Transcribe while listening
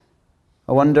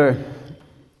I wonder,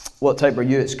 what type were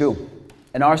you at school?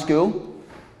 In our school,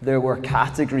 there were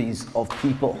categories of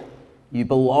people. You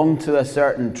belonged to a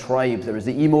certain tribe. There was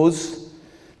the emos.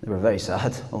 They were very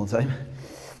sad all the time.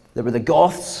 There were the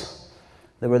goths.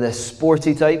 There were the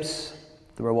sporty types.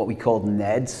 There were what we called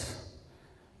Neds.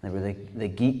 There were the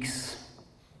geeks.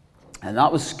 And that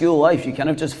was school life. You kind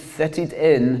of just fitted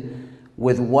in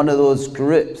with one of those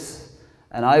groups.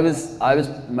 And I was,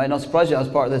 might not surprise you, I was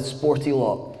part of the sporty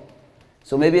lot.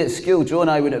 So maybe at school, Joe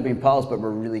and I wouldn't have been pals, but we're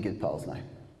really good pals now.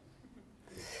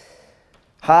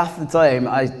 Half the time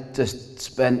I just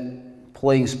spent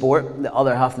playing sport. The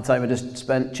other half the time I just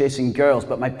spent chasing girls.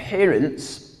 But my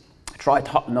parents tried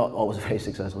hard, not always very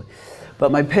successfully,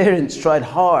 but my parents tried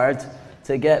hard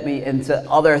to get me into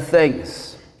other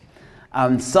things.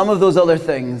 And some of those other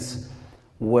things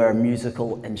were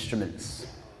musical instruments.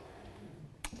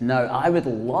 Now, I would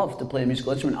love to play a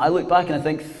musical instrument. I look back and I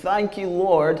think, thank you,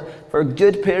 Lord, for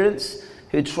good parents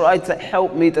who tried to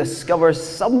help me discover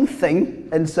something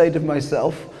inside of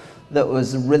myself that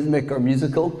was rhythmic or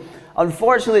musical.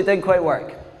 Unfortunately, it didn't quite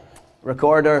work.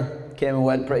 Recorder came and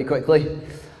went pretty quickly.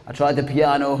 I tried the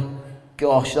piano.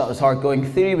 Gosh, that was hard going.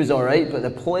 Theory was all right, but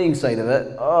the playing side of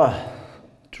it,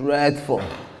 dreadful.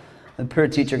 The poor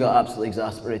teacher got absolutely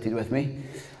exasperated with me.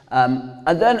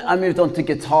 And then I moved on to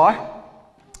guitar.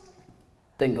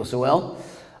 Didn't go so well.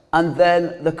 And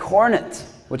then the cornet,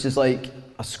 which is like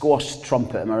a squash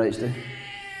trumpet, am I right, Stu?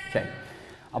 Okay.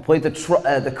 I played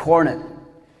the cornet,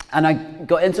 and I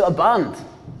got into a band.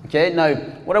 Okay, now,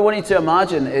 what I want you to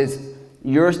imagine is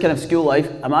your kind of school life.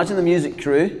 Imagine the music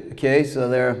crew, okay, so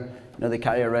they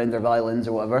carry around their violins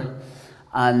or whatever,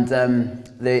 and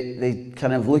they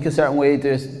kind of look a certain way, do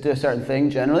a certain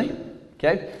thing generally,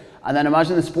 okay? And then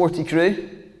imagine the sporty crew.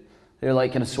 They're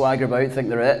like kind of swagger about, think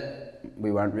they're it.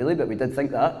 We weren't really, but we did think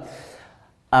that.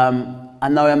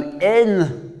 And now I'm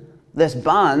in this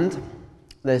band,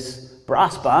 this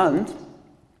brass band,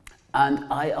 and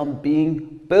I am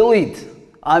being bullied.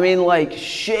 I mean, like,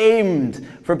 shamed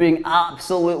for being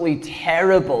absolutely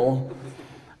terrible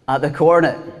at the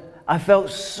cornet. I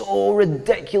felt so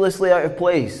ridiculously out of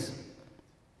place.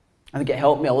 I think it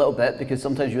helped me a little bit, because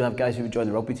sometimes you have guys who would join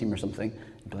the rugby team or something,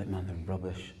 and be like, man, they're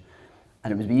rubbish.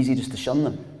 And it would be easy just to shun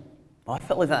them. Well, I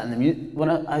felt like that in the when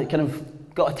I kind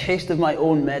of got a taste of my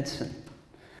own medicine.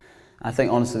 I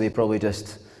think, honestly, they probably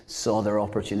just saw their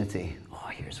opportunity. Oh,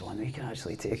 here's one. We can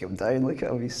actually take him down. Look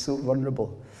at him. He's so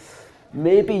vulnerable.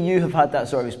 Maybe you have had that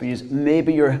sort of experience.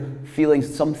 Maybe you're feeling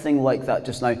something like that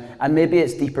just now. And maybe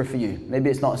it's deeper for you.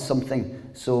 Maybe it's not something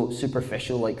so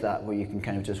superficial like that where you can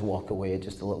kind of just walk away at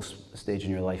just a little stage in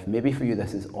your life. Maybe for you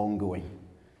this is ongoing.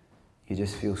 You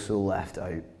just feel so left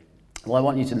out. Well, I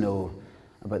want you to know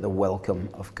about the welcome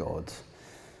of God.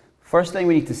 First thing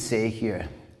we need to say here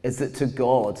is that to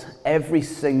God, every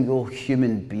single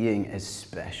human being is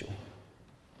special.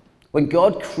 When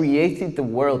God created the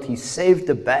world, he saved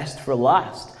the best for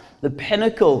last. The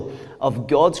pinnacle of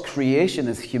God's creation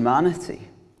is humanity,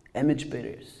 image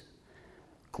bearers,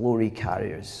 glory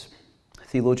carriers.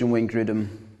 Theologian Wayne Grudem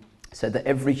said that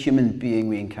every human being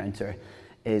we encounter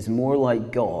is more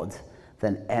like God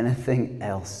than anything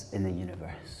else in the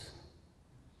universe.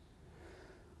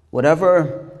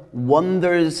 Whatever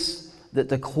wonders that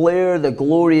declare the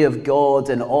glory of God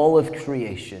in all of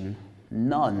creation,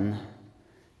 none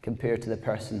compare to the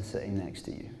person sitting next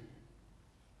to you.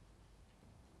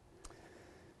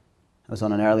 I was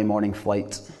on an early morning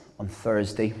flight on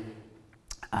Thursday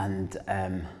and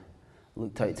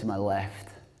looked out to my left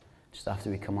just after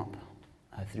we come up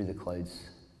through the clouds,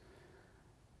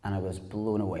 and I was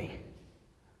blown away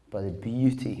by the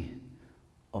beauty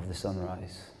of the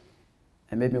sunrise.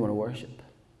 It made me want to worship.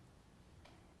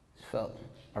 Just felt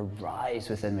a rise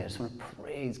within me. I just want to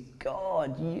praise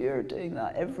God. You're doing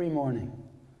that every morning.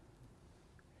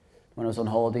 When I was on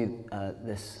holiday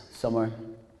this summer,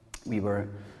 we were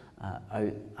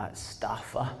out at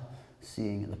Staffa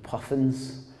seeing the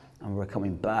puffins, and we were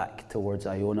coming back towards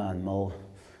Iona and Mull,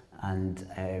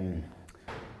 and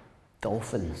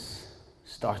dolphins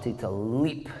started to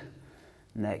leap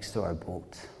next to our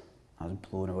boat. I was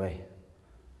blown away.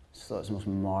 I just thought it was the most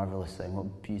marvellous thing.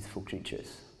 What beautiful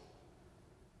creatures.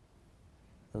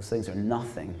 Those things are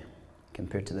nothing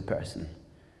compared to the person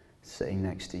sitting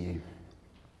next to you.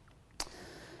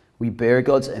 We bear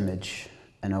God's image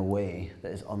in a way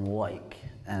that is unlike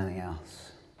anything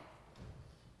else.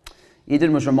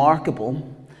 Eden was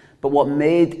remarkable, but what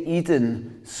made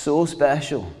Eden so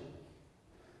special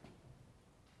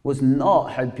was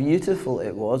not how beautiful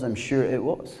it was. I'm sure it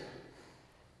was.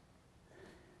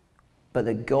 But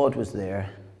that God was there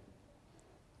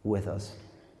with us,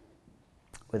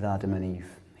 with Adam and Eve.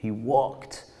 He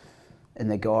walked in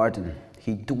the garden.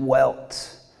 He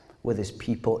dwelt with his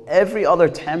people. Every other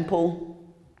temple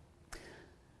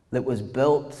that was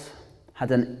built had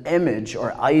an image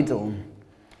or idol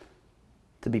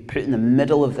to be put in the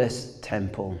middle of this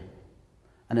temple.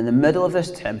 And in the middle of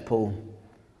this temple,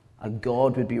 a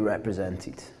god would be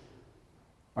represented.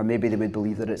 Or maybe they would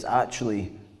believe that it's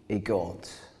actually a god.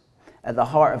 At the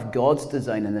heart of God's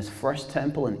design in this first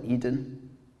temple in Eden,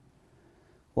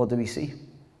 what do we see?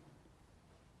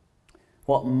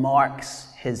 What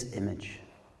marks his image?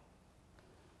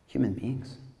 Human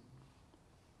beings.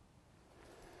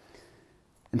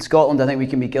 In Scotland, I think we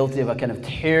can be guilty of a kind of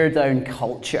tear-down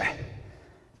culture.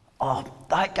 Oh,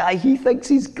 that guy, he thinks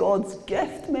he's God's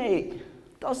gift, mate.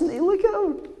 Doesn't he? Look at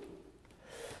him.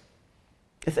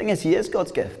 The thing is, he is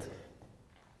God's gift.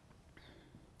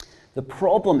 The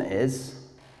problem is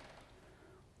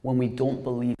when we don't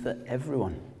believe that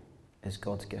everyone is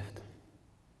God's gift.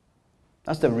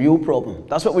 That's the real problem.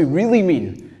 That's what we really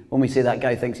mean when we say that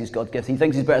guy thinks he's God's gift. He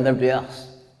thinks he's better than everybody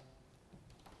else.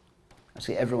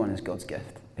 Actually, everyone is God's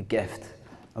gift, a gift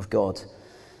of God.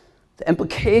 The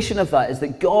implication of that is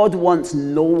that God wants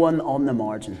no one on the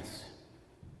margins.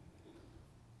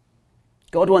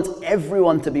 God wants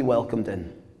everyone to be welcomed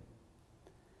in.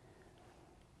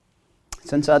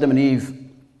 Since Adam and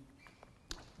Eve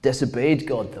disobeyed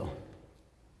God, though,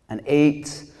 and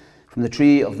ate from the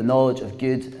tree of the knowledge of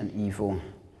good and evil,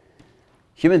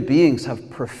 human beings have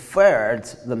preferred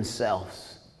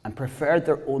themselves and preferred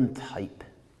their own type.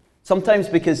 Sometimes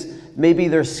because maybe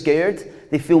they're scared,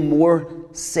 they feel more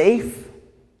safe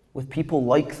with people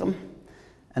like them,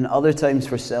 and other times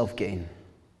for self-gain.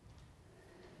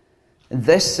 In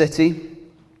this city,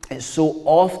 it's so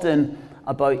often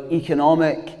about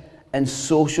economic and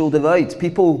social divides.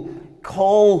 People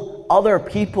call other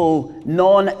people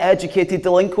non-educated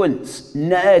delinquents,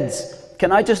 Neds.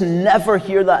 Can I just never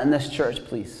hear that in this church,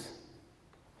 please?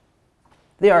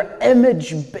 They are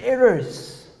image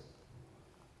bearers,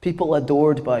 people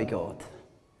adored by God.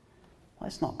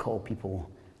 Let's not call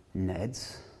people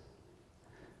Neds,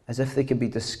 as if they could be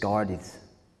discarded,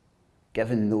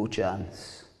 given no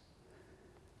chance.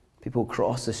 People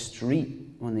cross the street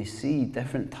when they see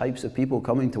different types of people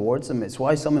coming towards them. It's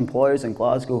why some employers in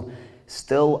Glasgow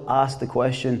still ask the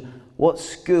question, what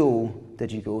school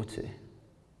did you go to?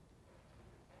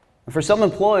 And for some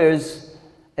employers,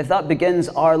 if that begins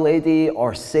Our Lady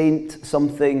or Saint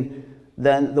something,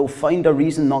 then they'll find a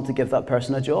reason not to give that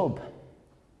person a job.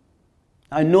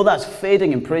 I know that's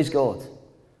fading, and praise God,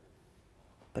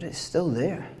 but it's still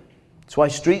there. It's why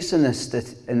streets in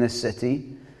this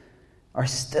city are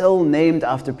still named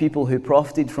after people who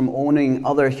profited from owning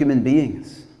other human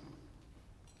beings.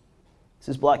 This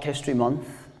is Black History Month,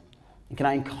 and can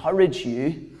I encourage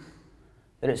you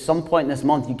that at some point in this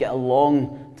month you get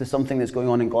along to something that's going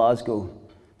on in Glasgow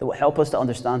that will help us to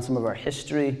understand some of our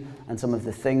history and some of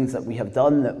the things that we have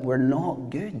done that were not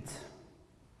good.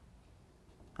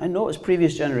 I know it's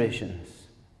previous generations,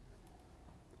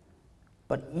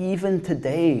 but even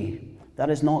today, that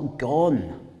is not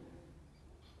gone.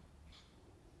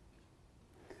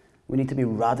 We need to be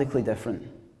radically different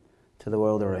to the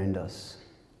world around us.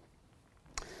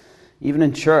 Even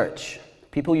in church,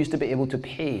 people used to be able to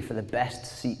pay for the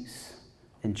best seats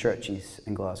in churches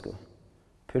in Glasgow.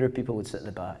 Poorer people would sit at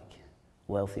the back,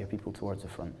 wealthier people towards the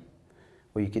front,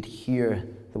 where you could hear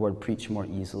the word preached more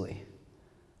easily,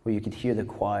 where you could hear the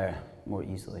choir more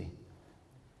easily.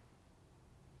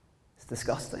 It's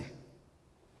disgusting.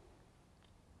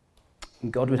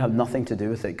 And God would have nothing to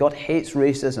do with it. God hates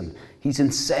racism. He's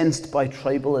incensed by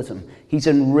tribalism. He's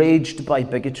enraged by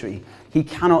bigotry. He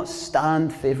cannot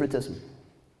stand favoritism,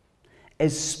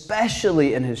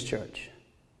 especially in his church.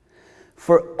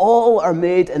 For all are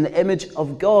made in the image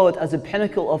of God as the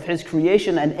pinnacle of his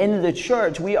creation, and in the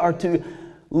church we are to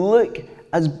look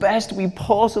as best we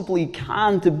possibly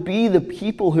can to be the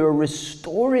people who are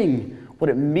restoring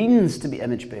what it means to be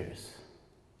image bearers.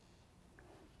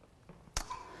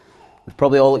 We've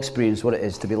probably all experienced what it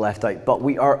is to be left out, but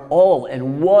we are all,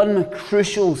 in one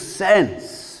crucial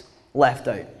sense, left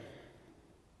out.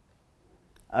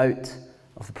 Out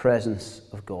of the presence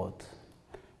of God.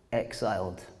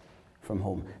 Exiled from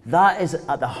home. That is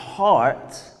at the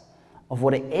heart of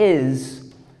what it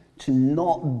is to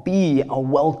not be a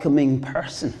welcoming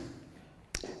person,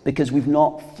 because we've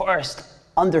not first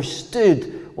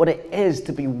understood what it is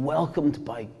to be welcomed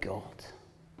by God.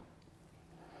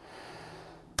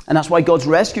 And that's why God's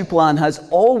rescue plan has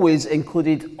always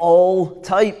included all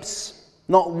types.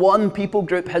 Not one people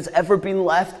group has ever been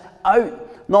left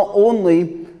out. Not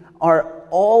only are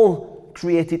all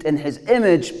created in his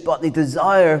image, but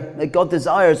God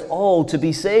desires all to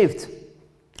be saved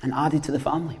and added to the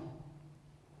family.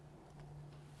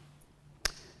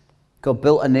 God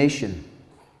built a nation.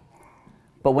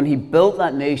 But when he built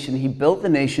that nation, he built the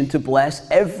nation to bless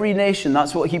every nation.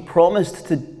 That's what he promised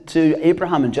to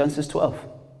Abraham in Genesis 12.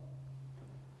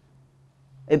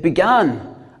 It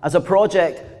began as a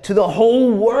project to the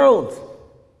whole world.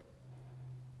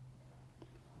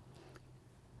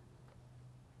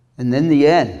 And in the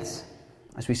end,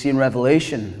 as we see in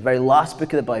Revelation, the very last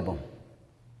book of the Bible,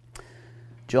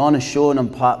 John is shown on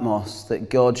Patmos that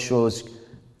God shows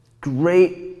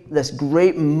this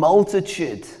great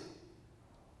multitude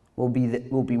will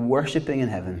be worshipping in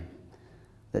heaven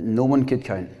that no one could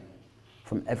count,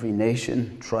 from every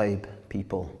nation, tribe,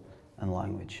 people, and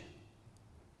language.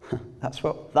 That's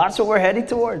what we're headed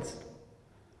towards.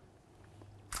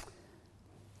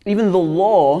 Even the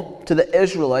law to the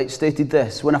Israelites stated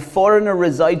this: when a foreigner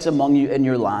resides among you in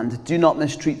your land, do not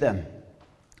mistreat them.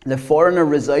 The foreigner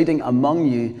residing among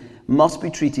you must be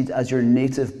treated as your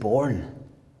native born.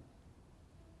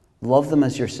 Love them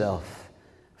as yourself,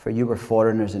 for you were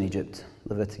foreigners in Egypt.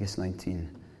 Leviticus 19,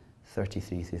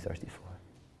 33 through 34.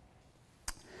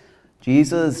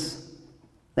 Jesus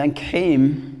then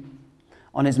came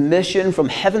on his mission from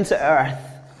heaven to earth,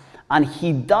 and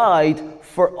he died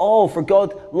for all. For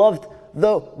God loved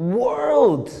the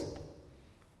world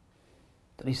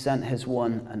that he sent his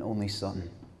one and only Son,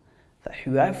 that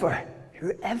whoever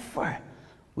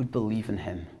would believe in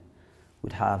him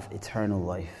would have eternal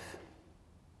life.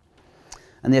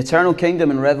 And the eternal kingdom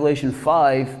in Revelation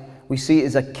 5, we see,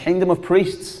 is a kingdom of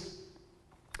priests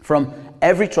from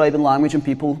every tribe and language and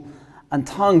people and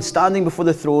tongue, standing before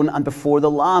the throne and before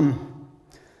the Lamb.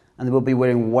 And they will be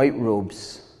wearing white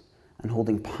robes and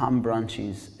holding palm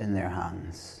branches in their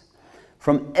hands.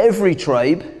 From every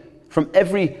tribe, from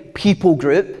every people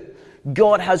group,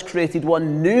 God has created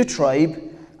one new tribe,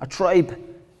 a tribe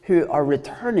who are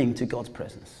returning to God's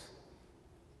presence.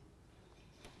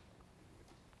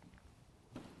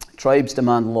 Tribes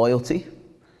demand loyalty,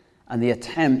 and they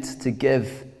attempt to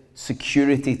give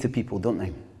security to people, don't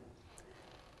they?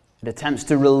 It attempts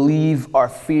to relieve our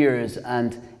fears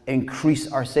and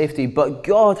increase our safety. But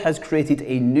God has created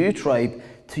a new tribe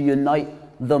to unite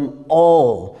them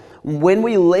all. When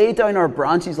we lay down our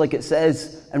branches, like it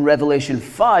says in Revelation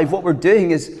 5, what we're doing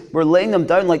is we're laying them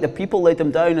down like the people laid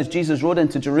them down as Jesus rode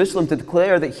into Jerusalem to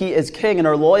declare that he is king. And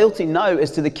our loyalty now is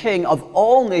to the King of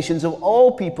all nations, of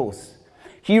all peoples.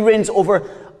 He reigns over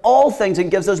all things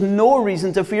and gives us no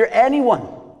reason to fear anyone.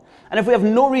 And if we have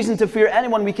no reason to fear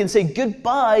anyone, we can say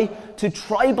goodbye to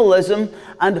tribalism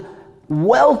and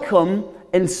welcome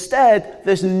instead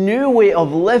this new way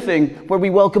of living where we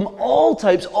welcome all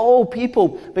types, all people,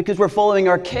 because we're following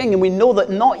our King. And we know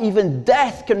that not even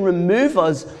death can remove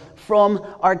us from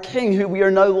our King, who we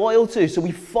are now loyal to. So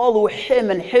we follow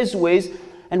him and his ways,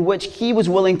 in which he was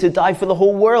willing to die for the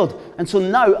whole world. And so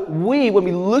now when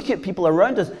we look at people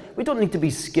around us, we don't need to be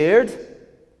scared.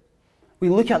 We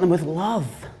look at them with love.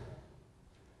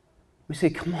 We say,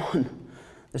 come on,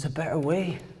 there's a better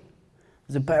way.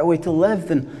 There's a better way to live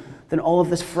than all of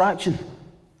this fraction.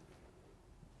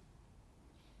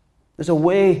 There's a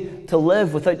way to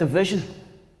live without division.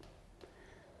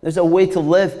 There's a way to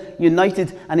live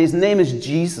united, and his name is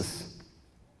Jesus.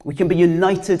 We can be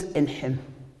united in him.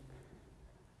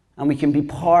 And we can be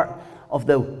part of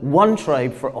the one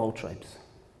tribe for all tribes.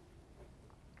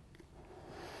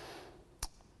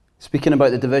 Speaking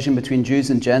about the division between Jews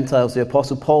and Gentiles, the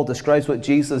Apostle Paul describes what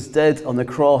Jesus did on the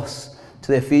cross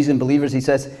to the Ephesian believers. He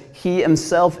says, he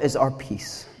himself is our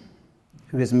peace,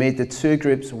 who has made the two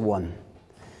groups one,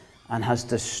 and has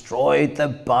destroyed the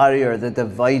barrier, the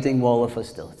dividing wall of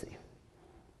hostility.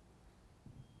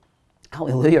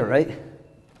 Hallelujah, right?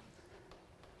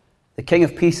 The King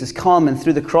of Peace has come, and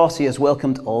through the cross he has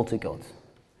welcomed all to God.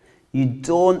 You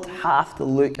don't have to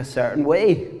look a certain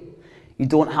way. You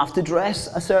don't have to dress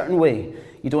a certain way.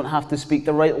 You don't have to speak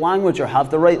the right language or have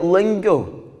the right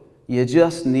lingo. You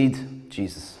just need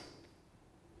Jesus.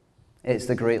 It's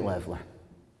the great leveler.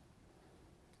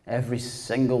 Every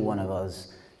single one of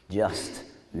us just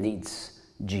needs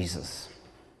Jesus.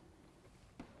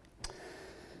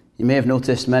 You may have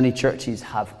noticed many churches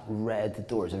have red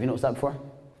doors. Have you noticed that before?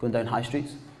 Going down high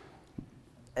streets?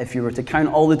 If you were to count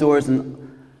all the doors and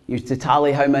you were to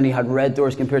tally how many had red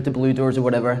doors compared to blue doors or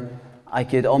whatever, I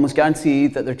could almost guarantee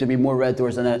that there could be more red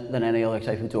doors in it than any other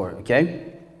type of door,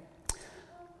 okay?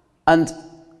 And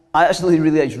I actually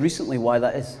realized recently why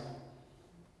that is.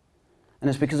 And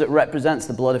it's because it represents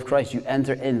the blood of Christ. You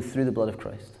enter in through the blood of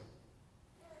Christ.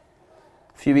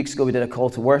 A few weeks ago we did a call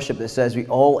to worship that says we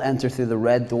all enter through the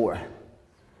red door.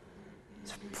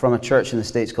 It's from a church in the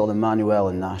States called Emmanuel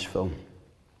in Nashville.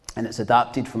 And it's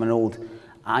adapted from an old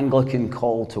Anglican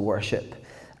call to worship.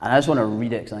 And I just want to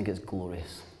read it because I think it's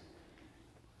glorious.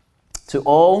 To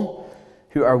all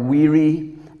who are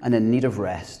weary and in need of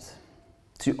rest,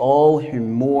 to all who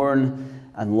mourn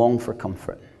and long for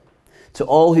comfort, to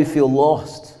all who feel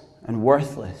lost and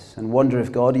worthless and wonder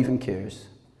if God even cares,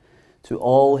 to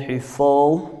all who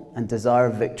fall and desire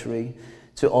victory,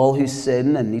 to all who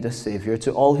sin and need a Savior,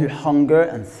 to all who hunger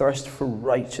and thirst for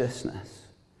righteousness,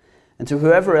 and to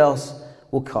whoever else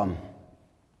will come,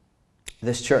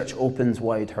 this church opens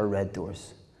wide her red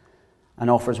doors and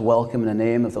offers welcome in the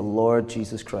name of the Lord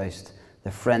Jesus Christ,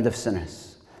 the friend of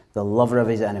sinners, the lover of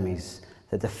his enemies,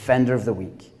 the defender of the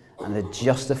weak, and the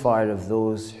justifier of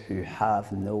those who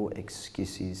have no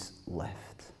excuses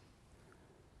left.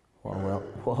 What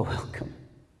a welcome.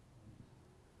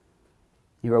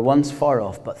 You were once far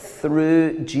off, but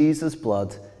through Jesus'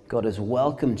 blood, God has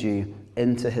welcomed you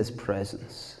into his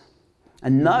presence.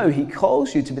 And now he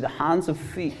calls you to be the hands and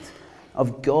feet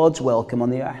of God's welcome on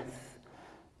the earth.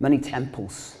 Many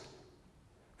temples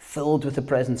filled with the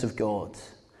presence of God,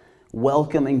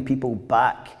 welcoming people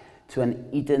back to an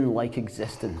Eden-like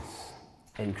existence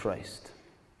in Christ.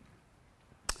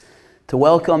 To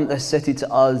welcome this city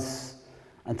to us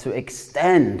and to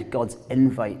extend God's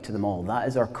invite to them all. That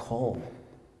is our call.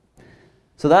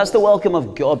 So that's the welcome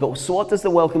of God. But so what does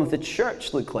the welcome of the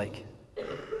church look like?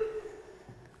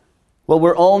 Well,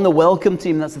 we're all in the welcome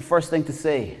team. That's the first thing to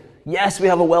say. Yes, we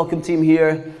have a welcome team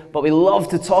here, but we love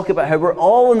to talk about how we're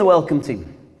all in the welcome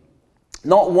team.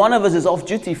 Not one of us is off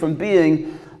duty from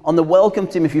being on the welcome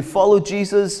team. If you follow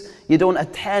Jesus, you don't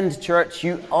attend church,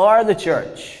 you are the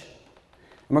church.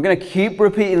 And we're going to keep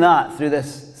repeating that through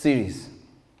this series.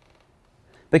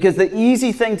 Because the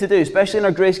easy thing to do, especially in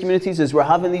our grace communities, as we're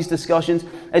having these discussions,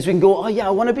 is we can go, oh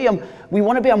yeah, we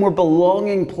want to be a more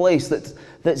belonging place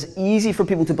that's easy for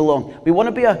people to belong. We want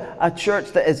to be a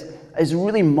church that is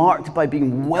really marked by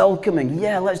being welcoming.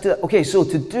 Yeah, let's do that. Okay, so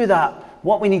to do that,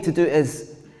 what we need to do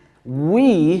is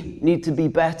we need to be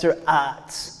better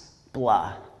at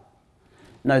blah.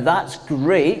 Now that's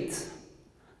great.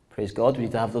 Praise God, we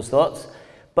need to have those thoughts.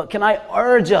 But can I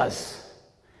urge us?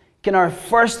 Can our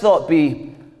first thought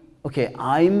be, okay,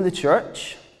 I'm the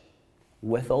church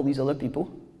with all these other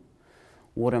people.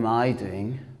 What am I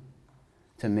doing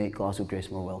to make Glasgow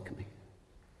Grace more welcoming?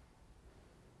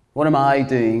 What am I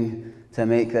doing to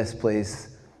make this place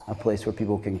a place where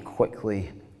people can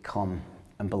quickly come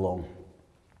and belong?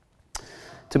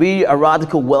 To be a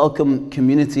radical, welcome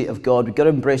community of God, we've got to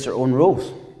embrace our own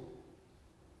roles.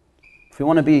 If we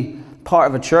want to be part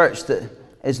of a church that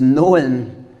is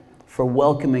known for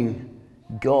welcoming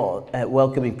God,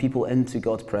 welcoming people into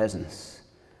God's presence,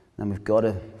 then we've got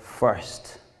to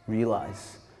first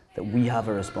realize that we have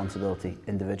a responsibility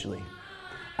individually.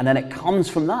 And then it comes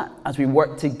from that as we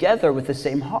work together with the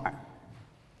same heart.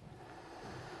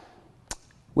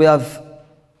 We have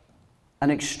an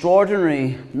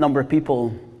extraordinary number of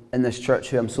people in this church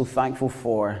who I'm so thankful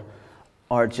for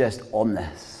are just on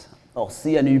this. They'll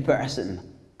see a new person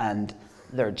and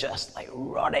they're just like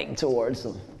running towards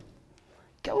them.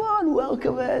 Come on,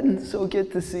 welcome in. So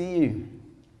good to see you.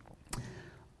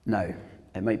 Now,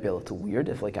 it might be a little weird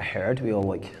if like a herd, we all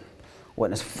like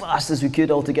went as fast as we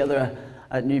could all together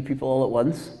at new people all at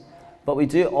once. But we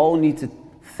do all need to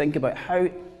think about how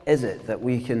is it that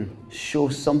we can show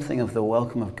something of the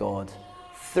welcome of God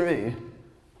through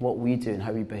what we do and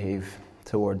how we behave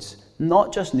towards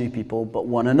not just new people, but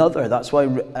one another. That's why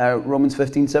Romans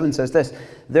 15:7 says this,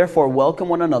 therefore welcome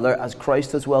one another as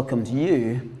Christ has welcomed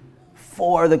you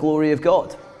for the glory of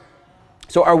God.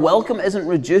 So our welcome isn't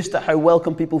reduced to how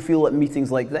welcome people feel at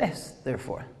meetings like this,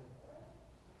 therefore.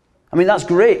 I mean, that's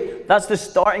great. That's the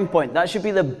starting point. That should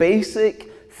be the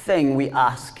basic thing we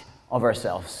ask of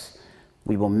ourselves.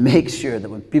 We will make sure that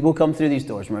when people come through these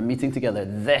doors and we're meeting together,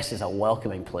 this is a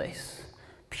welcoming place.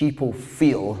 People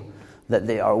feel that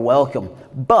they are welcome.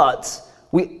 But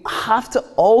we have to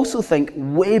also think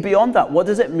way beyond that. What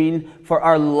does it mean for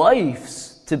our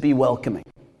lives to be welcoming?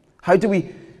 How do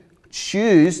we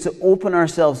choose to open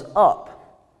ourselves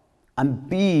up and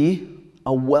be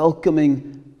a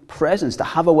welcoming presence, to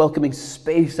have a welcoming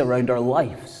space around our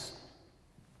lives?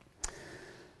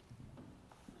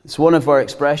 It's one of our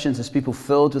expressions as people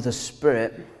filled with the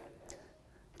Spirit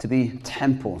to be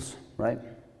temples, right?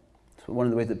 It's one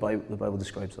of the ways that the Bible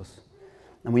describes us.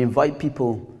 And we invite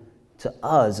people to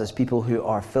us as people who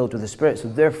are filled with the Spirit. So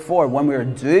therefore, when we are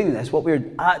doing this, what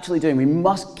we're actually doing, we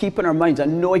must keep in our minds, I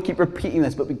know I keep repeating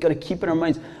this, but we've got to keep in our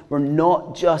minds, we're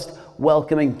not just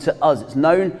welcoming to us. It's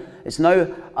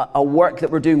now a work that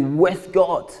we're doing with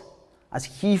God as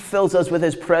he fills us with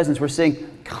his presence, we're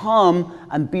saying, come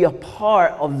and be a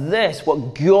part of this,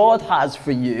 what God has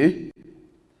for you,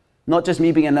 not just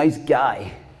me being a nice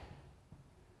guy.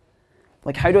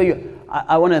 Like, how do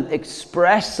I want to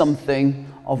express something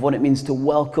of what it means to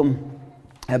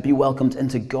be welcomed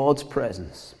into God's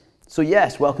presence. So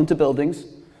yes, welcome to buildings,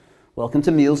 welcome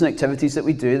to meals and activities that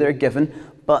we do, they're given,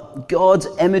 but God's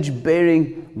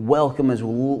image-bearing welcome is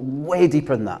way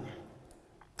deeper than that.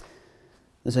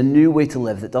 There's a new way to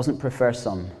live that doesn't prefer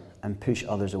some and push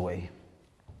others away.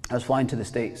 I was flying to the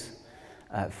States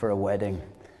for a wedding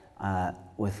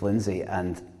with Lindsay,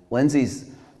 and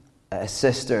Lindsay's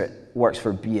sister works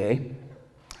for BA,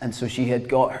 and so she had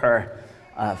got her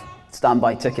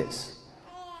standby tickets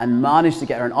and managed to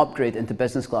get her an upgrade into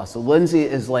business class. So Lindsay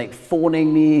is like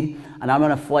phoning me, and I'm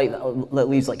on a flight that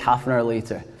leaves like half an hour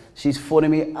later. She's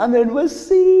phoning me, I'm in with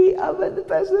C, I'm in the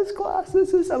business class,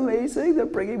 this is amazing, they're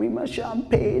bringing me my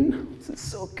champagne, this is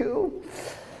so cool.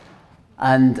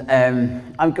 And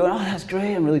I'm going, oh, that's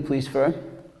great, I'm really pleased for her.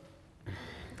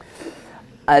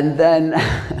 And then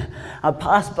I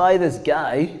passed by this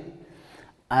guy,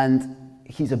 and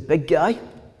he's a big guy,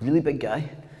 really big guy,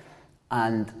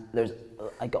 and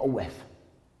I got a whiff,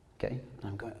 okay? And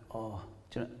I'm going, oh,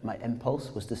 do you know, my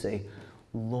impulse was to say,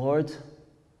 Lord,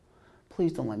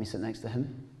 please don't let me sit next to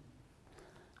him,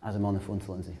 as I'm on the phone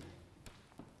to Lindsay.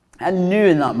 I knew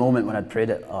in that moment when I'd prayed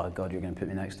it, oh God, you're going to put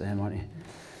me next to him, aren't you?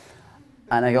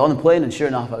 And I got on the plane, and sure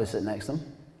enough, I was sitting next to him.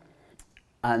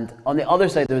 And on the other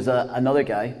side, there was another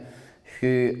guy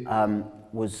who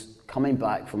was coming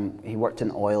back he worked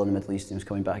in oil in the Middle East, and he was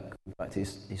coming back to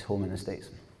his home in the States.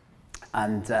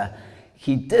 And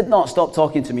he did not stop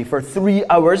talking to me for 3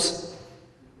 hours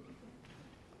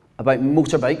about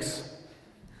motorbikes.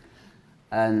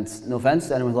 And no offense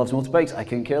to anyone who loves motorbikes, I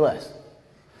couldn't care less.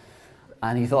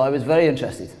 And he thought I was very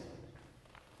interested.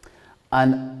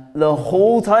 And the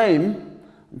whole time,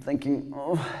 I'm thinking,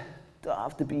 oh, do I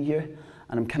have to be here?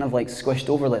 And I'm kind of like squished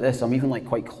over like this. I'm even like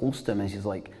quite close to him, and he's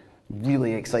like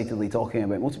really excitedly talking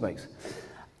about motorbikes.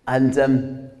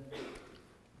 And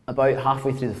about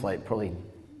halfway through the flight, probably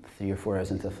 3 or 4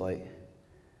 hours into the flight,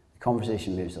 the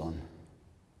conversation moves on.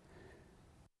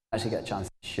 I actually get a chance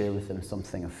to share with him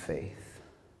something of faith.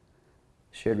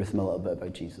 Shared with him a little bit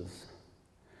about Jesus.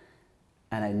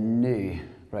 And I knew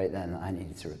right then that I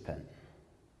needed to repent.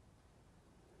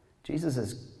 Jesus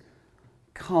has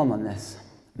come on this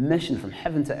mission from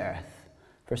heaven to earth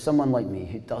for someone like me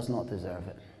who does not deserve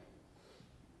it.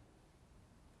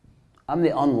 I'm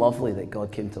the unlovely that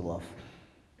God came to love.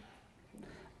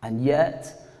 And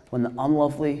yet, when the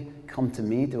unlovely come to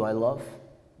me, do I love?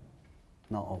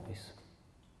 Not always.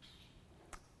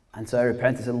 And so I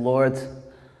repented and said, Lord,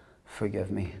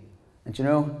 forgive me. And you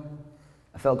know,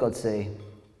 I felt God say,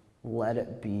 let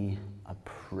it be a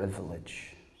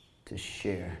privilege to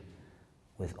share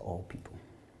with all people.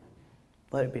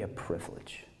 Let it be a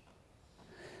privilege.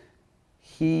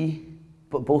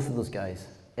 But both of those guys,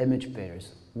 image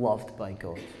bearers, loved by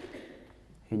God,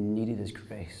 who needed his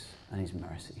grace and his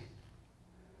mercy.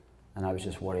 And I was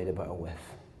just worried about a whiff,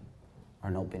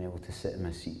 or not being able to sit in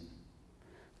my seat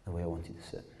the way I wanted to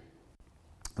sit.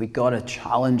 We got to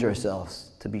challenge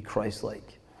ourselves to be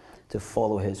Christ-like, to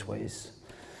follow his ways.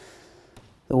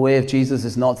 The way of Jesus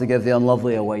is not to give the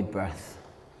unlovely a wide berth.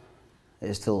 It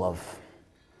is to love.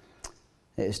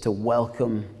 It is to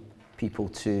welcome people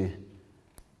to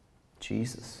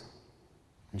Jesus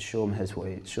and show them his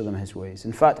ways.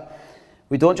 In fact,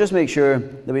 we don't just make sure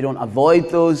that we don't avoid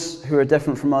those who are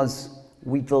different from us,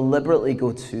 we deliberately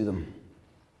go to them.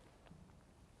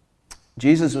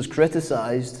 Jesus was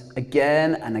criticized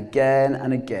again and again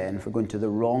and again for going to the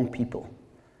wrong people,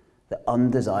 the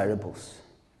undesirables.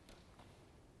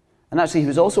 And actually, he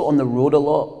was also on the road a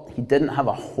lot. He didn't have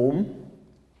a home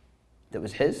that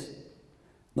was his,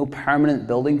 no permanent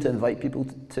building to invite people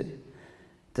to.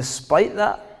 Despite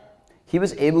that, he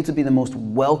was able to be the most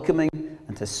welcoming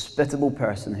and hospitable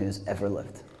person who has ever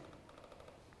lived.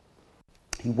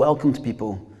 He welcomed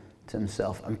people to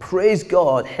himself. And praise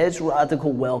God, his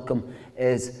radical welcome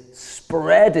is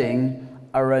spreading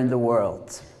around the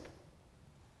world.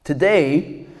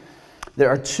 Today, there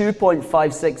are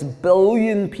 2.56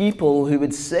 billion people who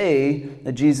would say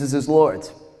that Jesus is Lord.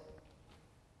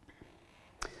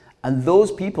 And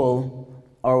those people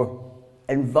are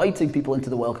inviting people into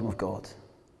the welcome of God.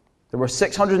 There were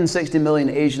 660 million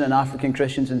Asian and African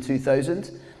Christians in 2000.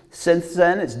 Since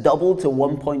then, it's doubled to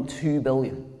 1.2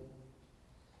 billion.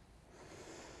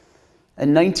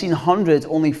 In 1900,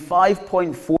 only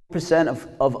 5.4%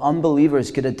 of unbelievers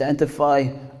could identify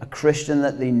a Christian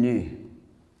that they knew.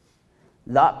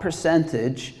 That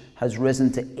percentage has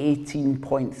risen to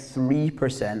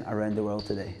 18.3% around the world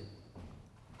today.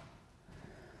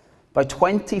 By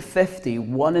 2050,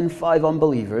 1 in 5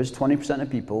 unbelievers, 20% of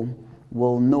people,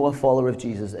 will know a follower of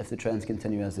Jesus if the trends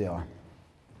continue as they are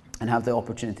and have the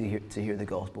opportunity to hear the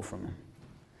gospel from him.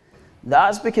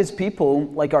 That's because people,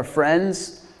 like our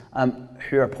friends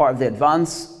who are part of the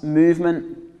Advance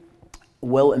movement,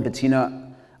 Will and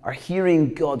Bettina, are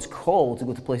hearing God's call to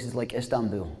go to places like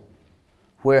Istanbul,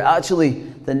 where actually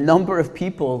the number of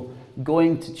people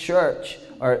going to church,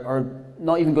 or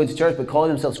not even going to church, but calling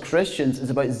themselves Christians, is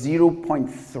about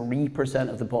 0.3%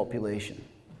 of the population.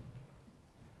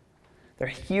 They're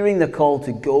hearing the call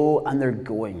to go, and they're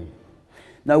going.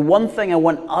 Now, one thing I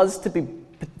want us to be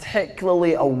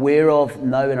particularly aware of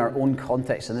now in our own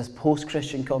context, in this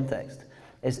post-Christian context,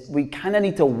 is we kind of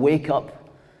need to wake up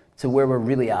to where we're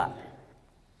really at.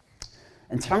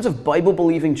 In terms of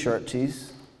Bible-believing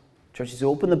churches who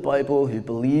open the Bible, who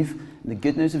believe in the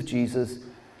good news of Jesus,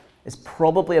 it's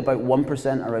probably about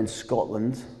 1% around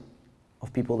Scotland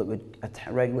of people that would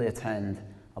regularly attend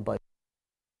a Bible.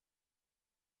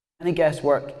 Any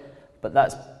guesswork, but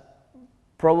that's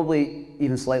probably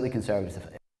even slightly conservative.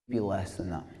 It would be less than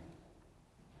that.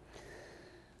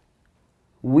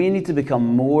 We need to become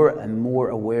more and more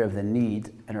aware of the need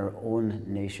in our own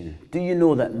nation. Do you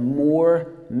know that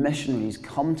more missionaries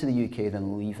come to the UK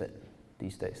than leave it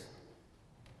these days?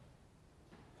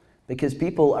 Because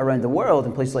people around the world,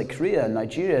 in places like Korea and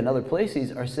Nigeria and other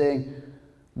places, are saying,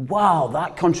 wow,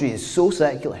 that country is so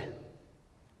secular.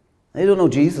 They don't know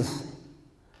Jesus.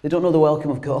 They don't know the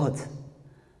welcome of God.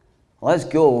 Let's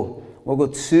go. We'll go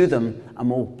to them and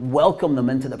we'll welcome them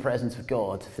into the presence of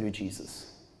God through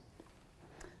Jesus.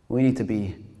 We need to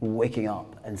be waking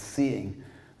up and seeing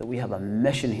that we have a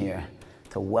mission here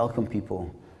to welcome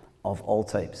people of all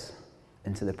types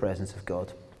into the presence of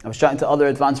God. I was chatting to other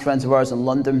advanced friends of ours in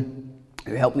London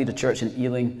who helped lead a church in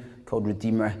Ealing called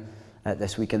Redeemer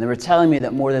this week, and they were telling me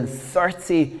that more than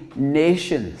 30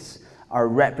 nations are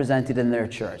represented in their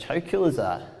church. How cool is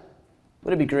that?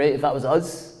 Would it be great if that was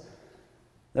us?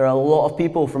 There are a lot of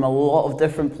people from a lot of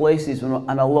different places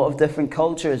and a lot of different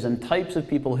cultures and types of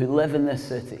people who live in this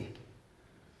city.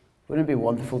 Wouldn't it be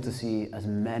wonderful to see as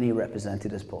many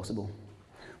represented as possible?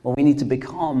 Well, we need to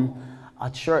become a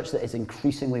church that is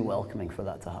increasingly welcoming for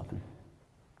that to happen,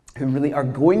 who really are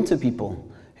going to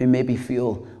people who maybe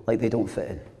feel like they don't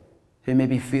fit in, who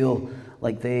maybe feel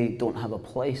like they don't have a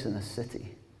place in the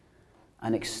city,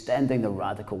 and extending the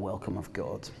radical welcome of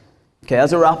God. Okay,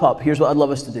 as a wrap up, here's what I'd love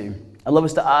us to do. I'd love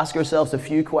us to ask ourselves a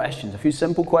few questions, a few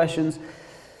simple questions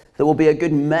that will be a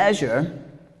good measure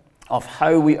of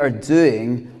how we are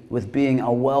doing with being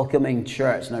a welcoming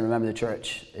church. Now remember, the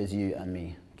church is you and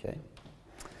me, okay?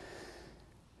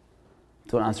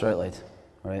 Don't answer out loud,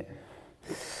 all right?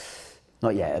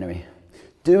 Not yet, anyway.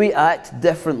 Do we act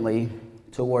differently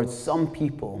towards some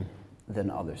people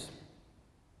than others?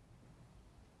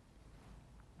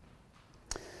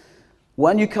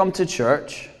 When you come to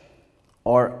church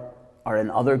or are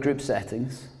in other group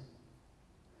settings,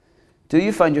 do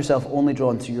you find yourself only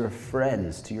drawn to your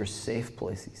friends, to your safe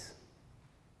places?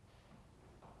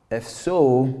 If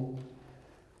so,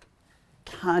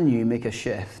 can you make a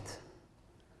shift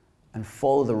and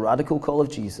follow the radical call of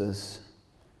Jesus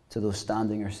to those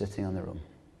standing or sitting on their own?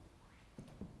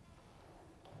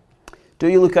 Do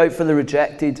you look out for the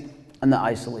rejected and the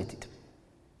isolated?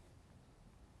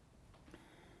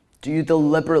 Do you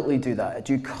deliberately do that?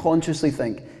 Do you consciously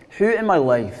think, who in my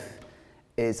life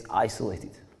is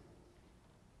isolated?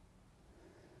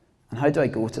 And how do I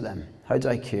go to them? How do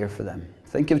I care for them?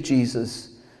 Think of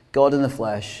Jesus, God in the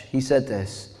flesh. He said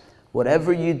this,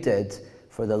 whatever you did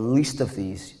for the least of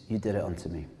these, you did it unto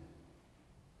me.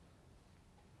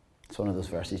 It's one of those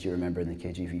verses you remember in the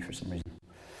KJV for some reason.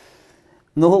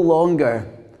 No longer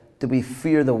do we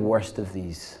fear the worst of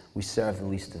these. We serve the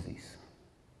least of these.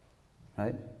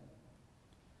 Right?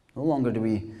 No longer do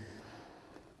we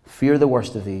fear the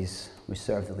worst of these. We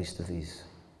serve the least of these.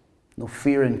 No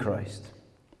fear in Christ.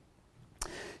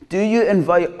 Do you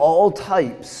invite all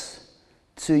types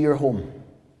to your home?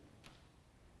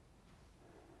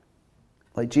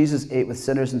 Like Jesus ate with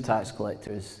sinners and tax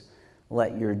collectors,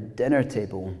 let your dinner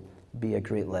table be a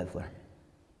great leveler.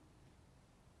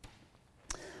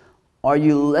 Are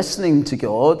you listening to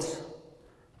God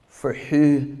for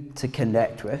who to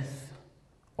connect with,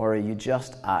 or are you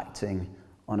just acting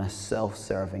on a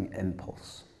self-serving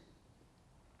impulse?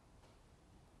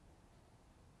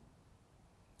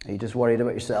 Are you just worried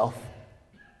about yourself,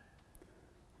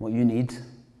 what you need,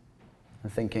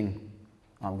 and thinking,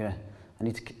 I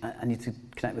need to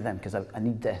connect with them because I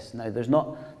need this. Now,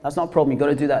 that's not a problem. You've got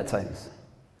to do that at times.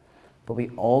 but we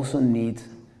also need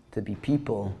to be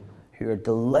people who are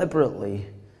deliberately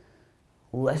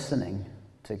listening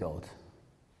to God,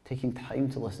 taking time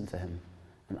to listen to him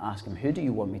and ask him, who do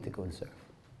you want me to go and serve?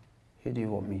 Who do you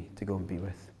want me to go and be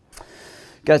with?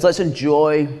 Guys, let's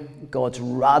enjoy God's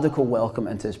radical welcome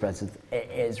into his presence. It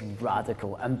is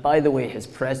radical. And by the way, his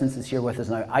presence is here with us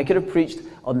now. I could have preached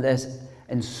on this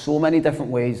in so many different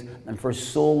ways and for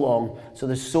so long, so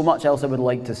there's so much else I would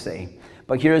like to say.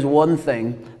 But here is one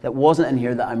thing that wasn't in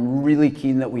here that I'm really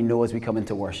keen that we know as we come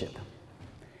into worship.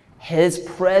 His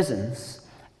presence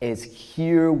is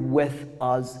here with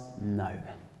us now.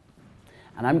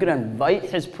 And I'm going to invite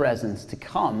his presence to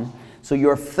come so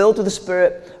you're filled with the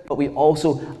Spirit, but we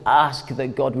also ask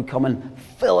that God would come and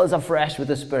fill us afresh with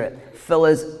the Spirit. Fill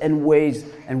us in ways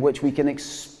in which we can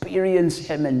experience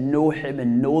him and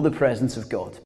know the presence of God.